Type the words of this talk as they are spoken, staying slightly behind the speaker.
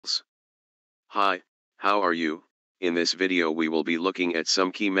Hi, how are you? In this video we will be looking at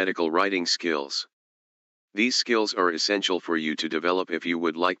some key medical writing skills. These skills are essential for you to develop if you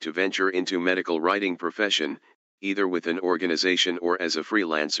would like to venture into medical writing profession, either with an organization or as a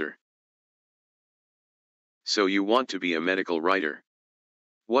freelancer. So you want to be a medical writer.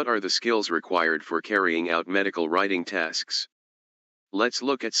 What are the skills required for carrying out medical writing tasks? Let's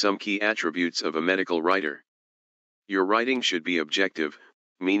look at some key attributes of a medical writer. Your writing should be objective,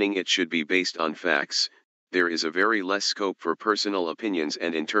 meaning it should be based on facts. There is a very less scope for personal opinions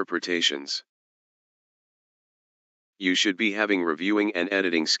and interpretations. You should be having reviewing and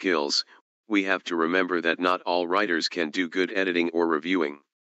editing skills. We have to remember that not all writers can do good editing or reviewing.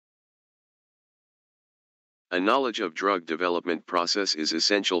 A knowledge of drug development process is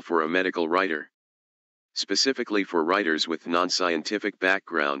essential for a medical writer. Specifically for writers with non-scientific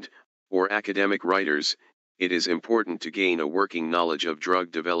background, or academic writers, it is important to gain a working knowledge of drug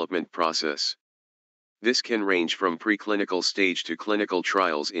development process. This can range from preclinical stage to clinical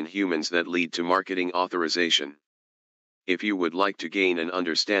trials in humans that lead to marketing authorization. If you would like to gain an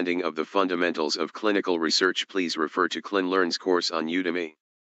understanding of the fundamentals of clinical research, please refer to ClinLearn's course on Udemy.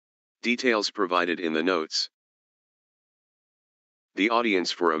 Details provided in the notes. The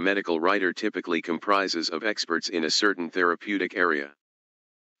audience for a medical writer typically comprises of experts in a certain therapeutic area.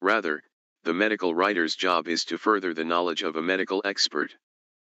 Rather, the medical writer's job is to further the knowledge of a medical expert.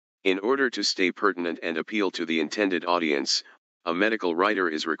 In order to stay pertinent and appeal to the intended audience, a medical writer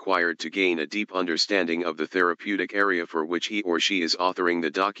is required to gain a deep understanding of the therapeutic area for which he or she is authoring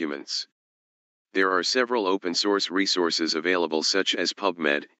the documents. There are several open-source resources available such as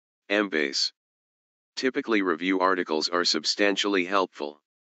PubMed, Embase. Typically review articles are substantially helpful.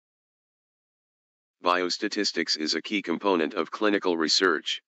 Biostatistics is a key component of clinical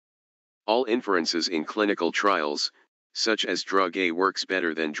research. All inferences in clinical trials, such as drug A works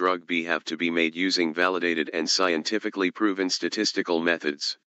better than drug B, have to be made using validated and scientifically proven statistical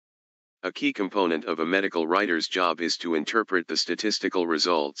methods. A key component of a medical writer's job is to interpret the statistical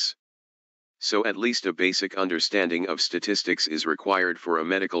results. So at least a basic understanding of statistics is required for a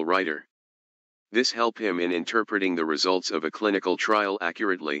medical writer. This helps him in interpreting the results of a clinical trial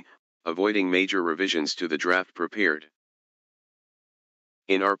accurately, avoiding major revisions to the draft prepared.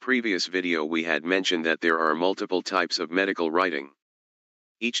 In our previous video we had mentioned that there are multiple types of medical writing.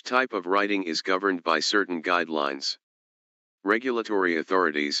 Each type of writing is governed by certain guidelines. Regulatory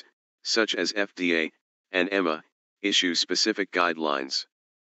authorities, such as FDA and EMA, issue specific guidelines.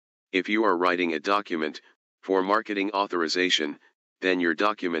 If you are writing a document for marketing authorization, then your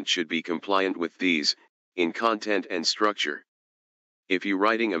document should be compliant with these, in content and structure. If you're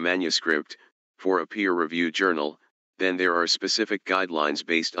writing a manuscript for a peer-reviewed journal, then there are specific guidelines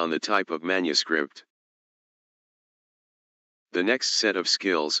based on the type of manuscript. The next set of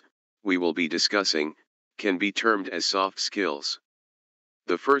skills we will be discussing can be termed as soft skills.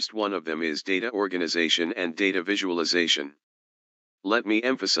 The first one of them is data organization and data visualization. Let me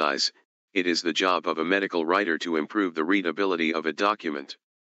emphasize, it is the job of a medical writer to improve the readability of a document.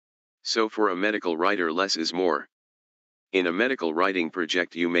 So for a medical writer, less is more. In a medical writing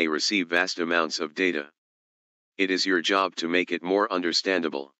project you may receive vast amounts of data. It is your job to make it more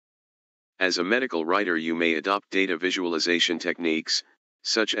understandable. As a medical writer you may adopt data visualization techniques,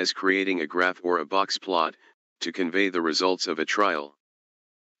 such as creating a graph or a box plot, to convey the results of a trial.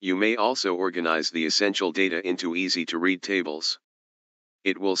 You may also organize the essential data into easy-to-read tables.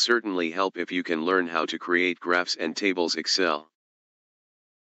 It will certainly help if you can learn how to create graphs and tables Excel.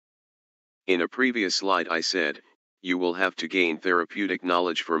 In a previous slide I said, you will have to gain therapeutic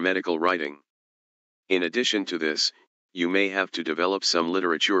knowledge for medical writing. In addition to this, you may have to develop some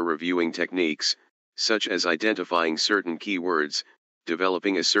literature reviewing techniques, such as identifying certain keywords,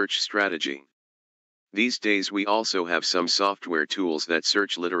 developing a search strategy. These days we also have some software tools that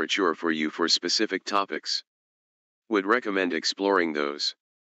search literature for you for specific topics. Would recommend exploring those.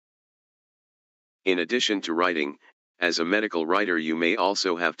 In addition to writing, as a medical writer you may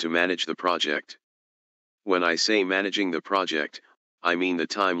also have to manage the project. When I say managing the project, I mean the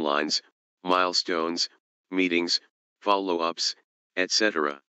timelines, milestones, meetings, follow-ups,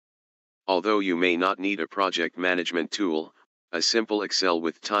 etc. Although you may not need a project management tool, a simple Excel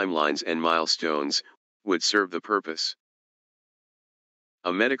with timelines and milestones would serve the purpose.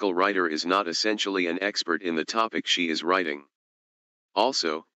 A medical writer is not essentially an expert in the topic she is writing.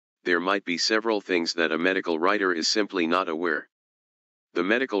 Also, there might be several things that a medical writer is simply not aware. The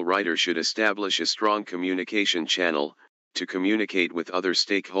medical writer should establish a strong communication channel to communicate with other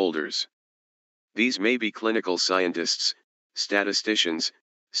stakeholders. These may be clinical scientists, statisticians,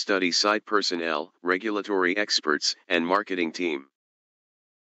 study site personnel, regulatory experts, and marketing team.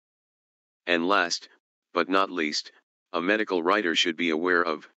 And last, but not least, a medical writer should be aware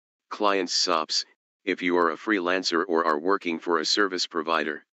of clients' SOPs, if you are a freelancer or are working for a service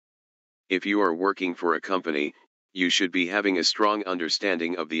provider. If you are working for a company, you should be having a strong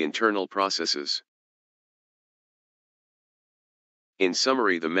understanding of the internal processes. In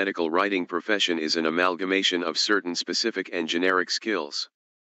summary, the medical writing profession is an amalgamation of certain specific and generic skills.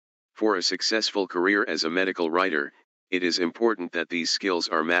 For a successful career as a medical writer, it is important that these skills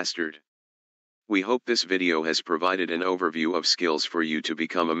are mastered. We hope this video has provided an overview of skills for you to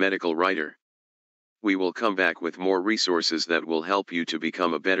become a medical writer. We will come back with more resources that will help you to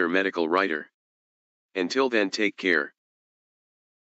become a better medical writer. Until then, take care.